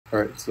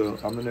Alright, so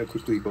I'm going to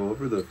quickly go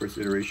over the first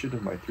iteration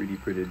of my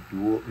 3D printed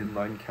dual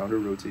inline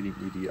counter-rotating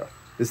EDF.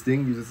 This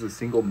thing uses a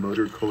single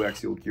motor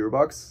coaxial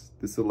gearbox.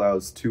 This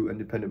allows two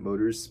independent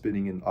motors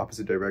spinning in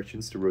opposite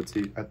directions to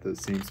rotate at the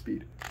same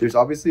speed. There's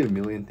obviously a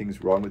million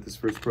things wrong with this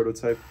first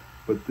prototype,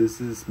 but this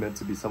is meant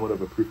to be somewhat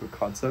of a proof of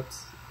concept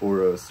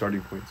or a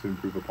starting point to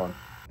improve upon.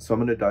 So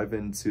I'm going to dive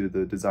into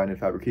the design and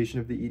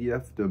fabrication of the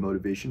EDF, the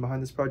motivation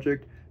behind this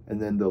project,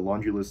 and then the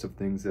laundry list of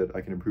things that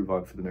I can improve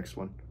on for the next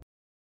one.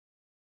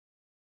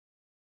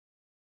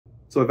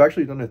 So I've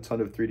actually done a ton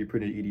of 3D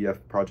printed EDF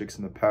projects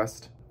in the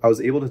past. I was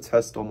able to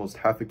test almost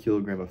half a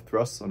kilogram of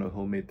thrusts on a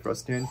homemade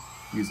thrust stand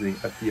using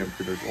FDM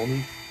printers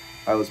only.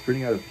 I was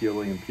printing out of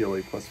PLA and PLA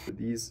Plus for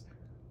these.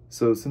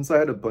 So since I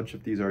had a bunch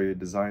of these already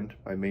designed,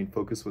 my main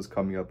focus was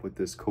coming up with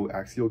this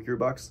coaxial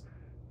gearbox.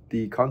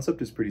 The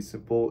concept is pretty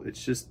simple.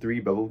 It's just 3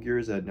 bevel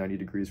gears at 90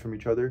 degrees from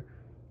each other.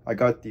 I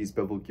got these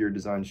bevel gear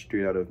designs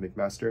straight out of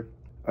McMaster.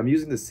 I'm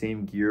using the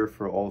same gear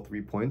for all 3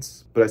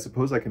 points, but I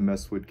suppose I can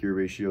mess with gear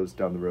ratios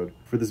down the road.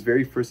 For this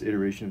very first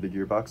iteration of the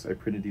gearbox, I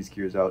printed these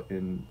gears out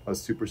in a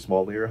super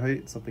small layer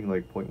height, something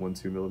like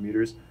 0.12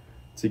 millimeters,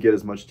 to get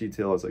as much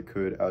detail as I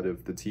could out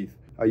of the teeth.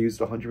 I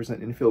used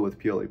 100% infill with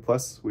PLA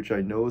Plus, which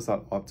I know is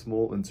not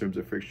optimal in terms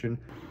of friction,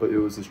 but it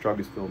was the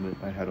strongest filament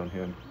I had on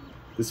hand.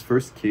 This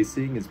first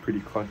casing is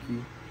pretty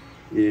clunky.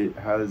 It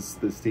has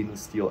the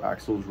stainless steel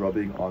axles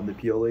rubbing on the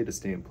PLA to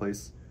stay in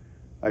place.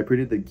 I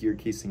printed the gear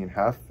casing in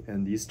half,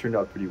 and these turned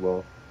out pretty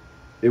well.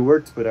 It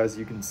worked, but as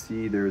you can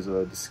see, there's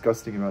a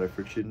disgusting amount of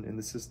friction in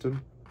the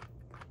system.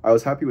 I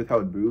was happy with how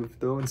it moved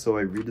though, and so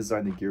I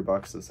redesigned the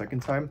gearbox the second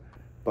time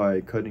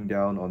by cutting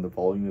down on the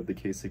volume of the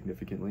case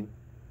significantly.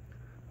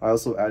 I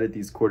also added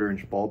these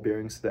 1/4-inch ball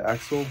bearings to the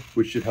axle,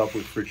 which should help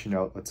with friction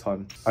out a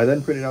ton. I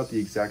then printed out the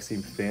exact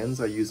same fans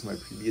I used in my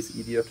previous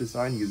EDF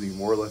design using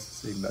more or less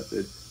the same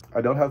method. I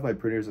don't have my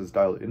printers as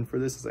dialed in for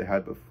this as I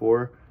had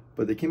before,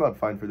 but they came out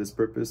fine for this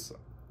purpose.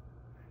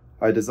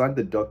 I designed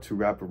the duct to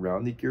wrap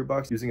around the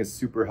gearbox using a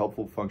super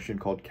helpful function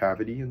called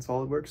cavity in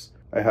SolidWorks.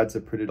 I had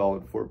to print it all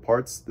in 4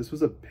 parts. This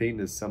was a pain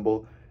to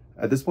assemble.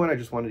 At this point, I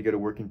just wanted to get a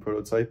working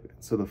prototype,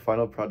 so the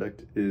final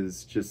product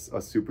is just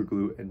a super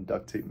glue and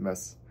duct tape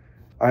mess.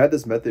 I had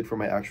this method for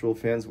my actual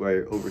fans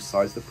where I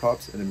oversized the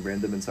props and then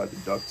ran them inside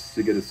the ducts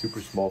to get a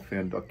super small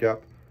fan duct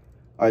gap.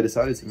 I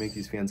decided to make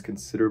these fans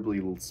considerably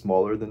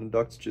smaller than the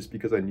ducts just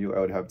because I knew I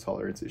would have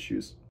tolerance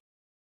issues.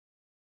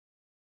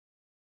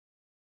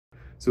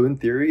 So in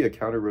theory, a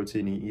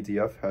counter-rotating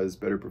EDF has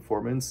better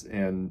performance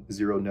and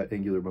 0 net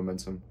angular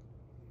momentum.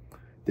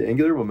 The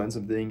angular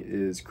momentum thing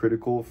is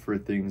critical for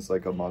things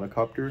like a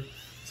monocopter,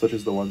 such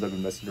as the ones I've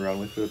been messing around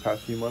with for the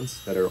past few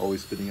months that are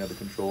always spinning out of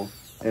control,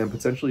 and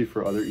potentially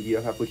for other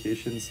EDF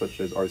applications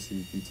such as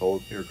RC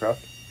VTOL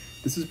aircraft.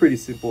 This is pretty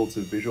simple to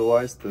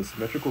visualize. The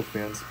symmetrical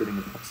fans spinning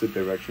in opposite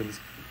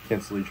directions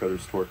cancel each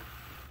other's torque.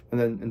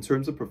 And then in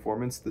terms of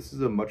performance, this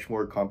is a much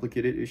more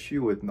complicated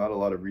issue with not a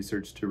lot of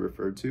research to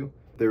refer to.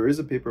 There is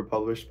a paper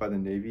published by the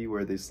Navy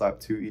where they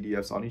slapped 2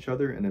 EDFs on each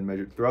other and then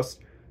measured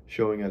thrust,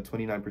 showing a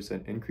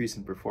 29% increase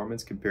in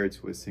performance compared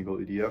to a single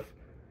EDF.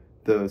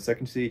 The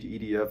second stage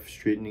EDF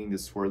straightening the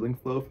swirling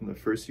flow from the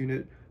first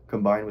unit,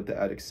 combined with the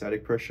added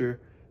static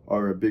pressure,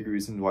 are a big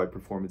reason why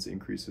performance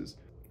increases.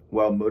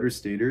 While motor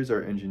stators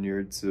are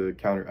engineered to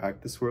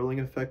counteract the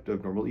swirling effect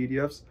of normal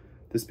EDFs,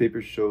 this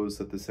paper shows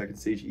that the second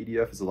stage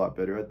EDF is a lot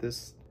better at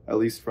this, at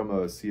least from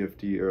a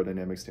CFD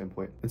aerodynamic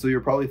standpoint. And so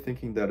you're probably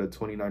thinking that a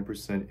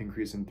 29%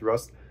 increase in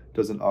thrust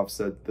doesn't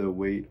offset the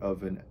weight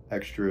of an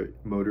extra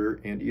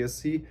motor and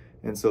ESC,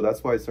 and so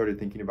that's why I started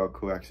thinking about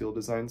coaxial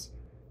designs.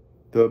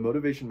 The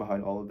motivation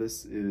behind all of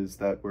this is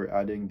that we're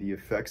adding the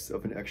effects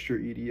of an extra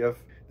EDF.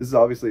 This is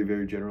obviously a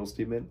very general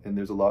statement, and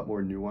there's a lot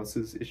more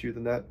nuances issue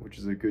than that, which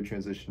is a good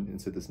transition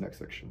into this next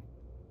section.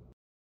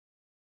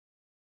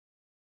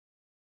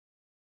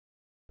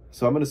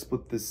 So I'm going to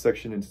split this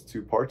section into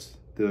 2 parts,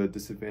 the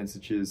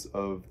disadvantages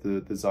of the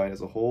design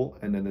as a whole,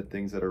 and then the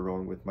things that are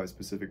wrong with my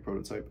specific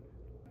prototype.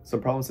 Some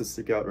problems that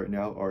stick out right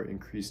now are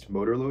increased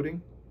motor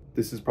loading.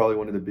 This is probably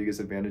one of the biggest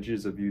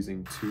advantages of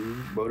using 2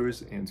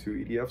 motors and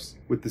 2 EDFs.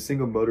 With the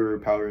single motor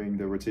powering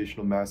the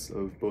rotational mass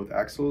of both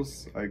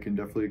axles, I can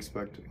definitely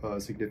expect a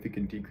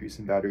significant decrease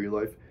in battery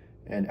life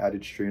and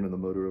added strain on the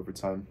motor over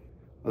time.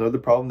 Another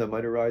problem that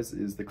might arise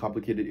is the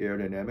complicated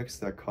aerodynamics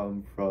that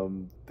come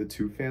from the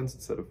 2 fans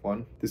instead of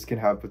 1. This can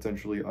have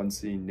potentially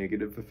unseen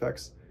negative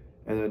effects.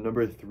 And then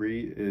number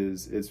 3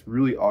 is it's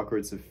really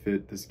awkward to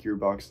fit this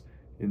gearbox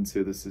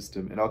into the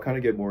system. And I'll kind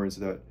of get more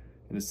into that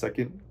in a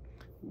second.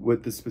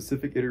 With the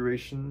specific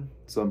iteration,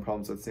 some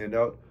problems that stand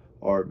out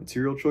are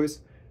material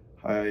choice.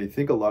 I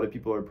think a lot of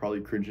people are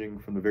probably cringing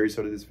from the very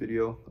start of this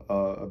video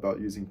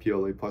about using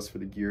PLA Plus for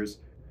the gears.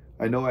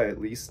 I know I at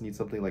least need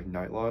something like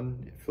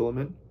nylon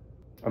filament.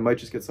 I might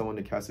just get someone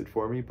to cast it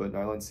for me, but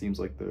nylon seems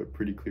like the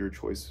pretty clear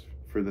choice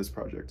for this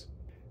project.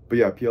 But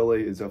yeah, PLA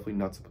is definitely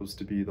not supposed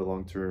to be the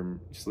long-term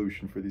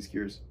solution for these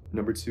gears.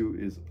 Number 2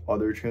 is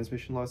other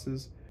transmission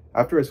losses.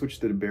 After I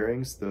switched to the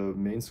bearings, the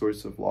main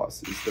source of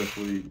loss is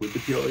definitely with the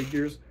PLA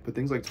gears, but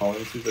things like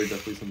tolerances are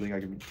definitely something I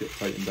can get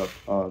tightened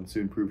up to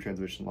improve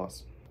transmission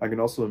loss. I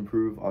can also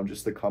improve on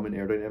just the common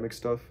aerodynamic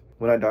stuff.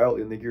 When I dial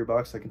in the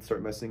gearbox, I can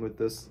start messing with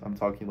this. I'm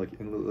talking like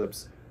inlet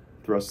lips,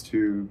 thrust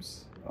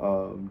tubes,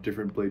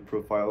 different blade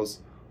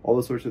profiles, all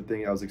the sorts of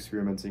things I was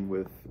experimenting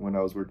with when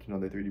I was working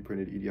on the 3D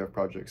printed EDF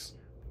projects.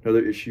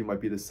 Another issue might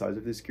be the size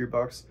of this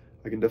gearbox.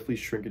 I can definitely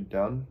shrink it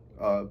down,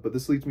 but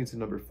this leads me to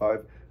number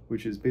 5,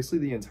 which is basically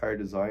the entire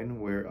design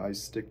where I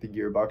stick the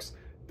gearbox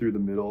through the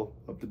middle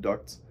of the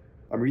duct.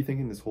 I'm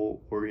rethinking this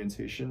whole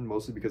orientation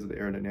mostly because of the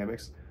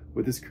aerodynamics.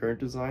 With this current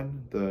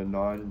design, the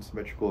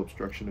non-symmetrical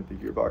obstruction of the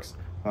gearbox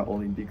not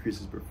only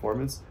decreases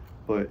performance,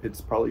 but it's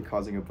probably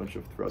causing a bunch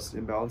of thrust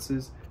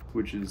imbalances,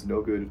 which is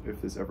no good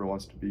if this ever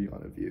wants to be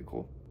on a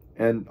vehicle.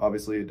 And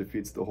obviously it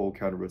defeats the whole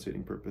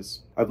counter-rotating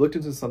purpose. I've looked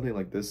into something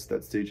like this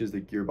that stages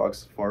the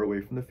gearbox far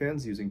away from the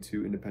fans using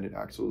 2 independent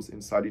axles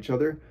inside each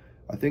other.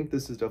 I think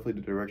this is definitely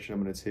the direction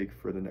I'm going to take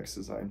for the next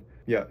design.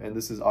 Yeah, and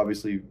this is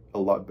obviously a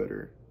lot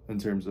better in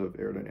terms of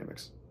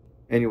aerodynamics.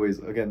 Anyways,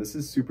 again, this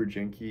is super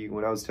janky.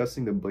 When I was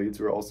testing, the blades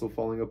were also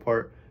falling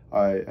apart.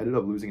 I ended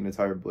up losing an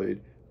entire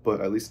blade,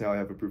 but at least now I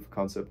have a proof of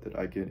concept that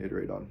I can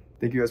iterate on.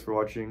 Thank you guys for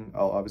watching.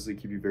 I'll obviously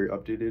keep you very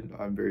updated.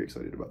 I'm very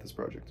excited about this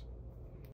project.